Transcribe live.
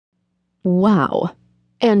"Wow,"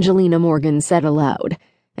 Angelina Morgan said aloud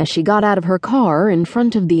as she got out of her car in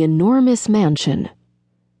front of the enormous mansion.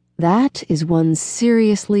 That is one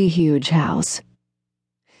seriously huge house.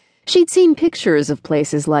 She'd seen pictures of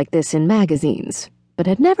places like this in magazines, but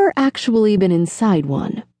had never actually been inside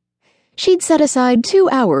one. She'd set aside 2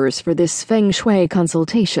 hours for this feng shui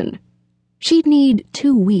consultation. She'd need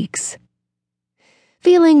 2 weeks.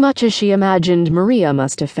 Feeling much as she imagined Maria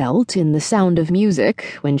must have felt in The Sound of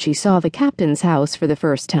Music when she saw the captain's house for the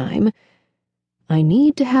first time. I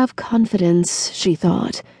need to have confidence, she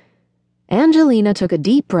thought. Angelina took a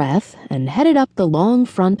deep breath and headed up the long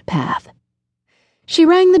front path. She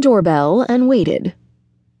rang the doorbell and waited.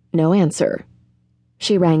 No answer.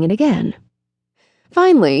 She rang it again.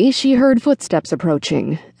 Finally, she heard footsteps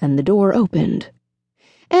approaching, and the door opened.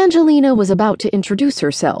 Angelina was about to introduce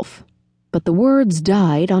herself, but the words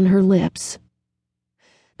died on her lips.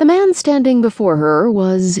 The man standing before her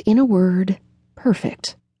was, in a word,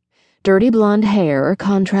 perfect. Dirty blonde hair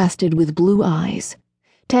contrasted with blue eyes.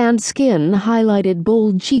 Tanned skin highlighted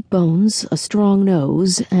bold cheekbones, a strong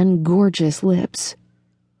nose, and gorgeous lips.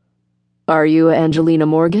 "Are you Angelina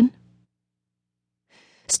Morgan?"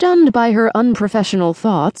 Stunned by her unprofessional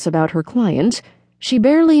thoughts about her client, she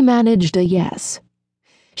barely managed a yes.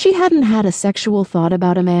 She hadn't had a sexual thought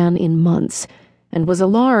about a man in months, and was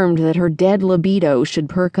alarmed that her dead libido should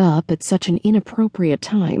perk up at such an inappropriate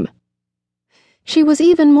time. She was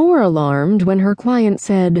even more alarmed when her client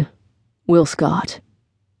said, "Will Scott,"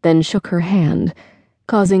 then shook her hand,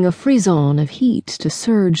 causing a frisson of heat to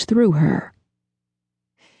surge through her.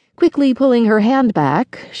 Quickly pulling her hand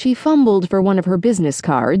back, she fumbled for one of her business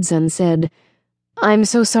cards and said, "I'm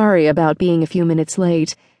so sorry about being a few minutes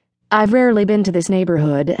late. I've rarely been to this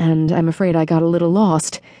neighborhood, and I'm afraid I got a little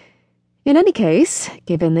lost. In any case,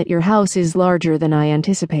 given that your house is larger than I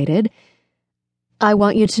anticipated, I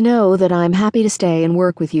want you to know that I'm happy to stay and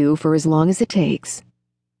work with you for as long as it takes."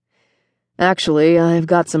 "Actually, I've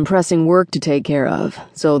got some pressing work to take care of,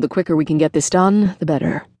 so the quicker we can get this done, the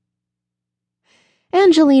better."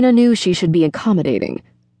 Angelina knew she should be accommodating.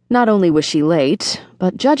 Not only was she late,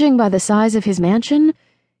 but judging by the size of his mansion,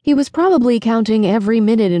 he was probably counting every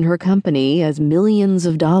minute in her company as millions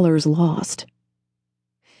of dollars lost.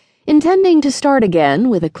 Intending to start again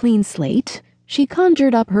with a clean slate, she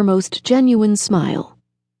conjured up her most genuine smile.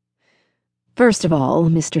 "First of all,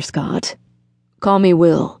 Mr. Scott, call me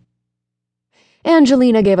Will."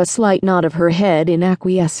 Angelina gave a slight nod of her head in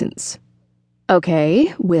acquiescence.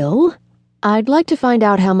 "Okay, Will, I'd like to find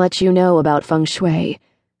out how much you know about feng shui,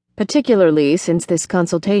 particularly since this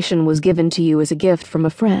consultation was given to you as a gift from a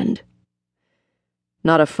friend."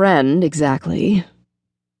 "Not a friend, exactly."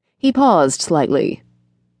 He paused slightly.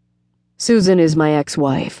 "Susan is my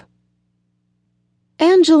ex-wife."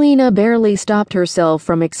 Angelina barely stopped herself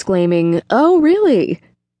from exclaiming, "Oh, really?"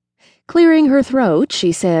 Clearing her throat,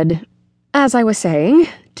 she said, "As I was saying,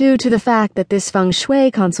 due to the fact that this feng shui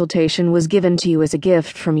consultation was given to you as a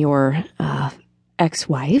gift from your,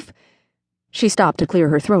 ex-wife," she stopped to clear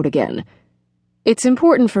her throat again, "it's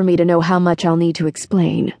important for me to know how much I'll need to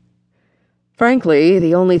explain. Frankly,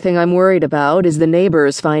 the only thing I'm worried about is the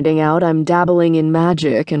neighbors finding out I'm dabbling in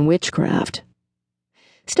magic and witchcraft."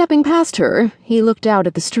 Stepping past her, he looked out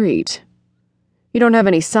at the street. "You don't have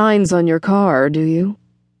any signs on your car, do you?"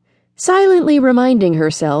 Silently reminding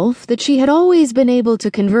herself that she had always been able to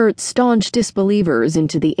convert staunch disbelievers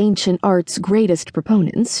into the ancient art's greatest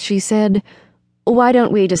proponents, she said, "Why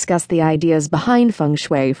don't we discuss the ideas behind feng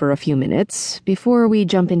shui for a few minutes before we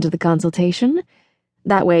jump into the consultation?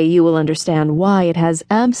 That way you will understand why it has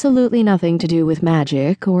absolutely nothing to do with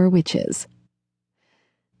magic or witches."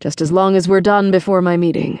 "Just as long as we're done before my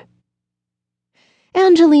meeting."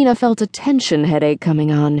 Angelina felt a tension headache coming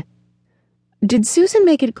on. Did Susan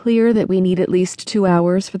make it clear that we need at least 2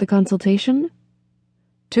 hours for the consultation?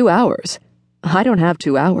 2 hours? I don't have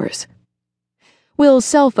 2 hours. Will's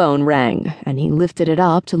cell phone rang, and he lifted it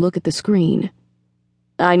up to look at the screen.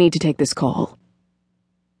 "I need to take this call."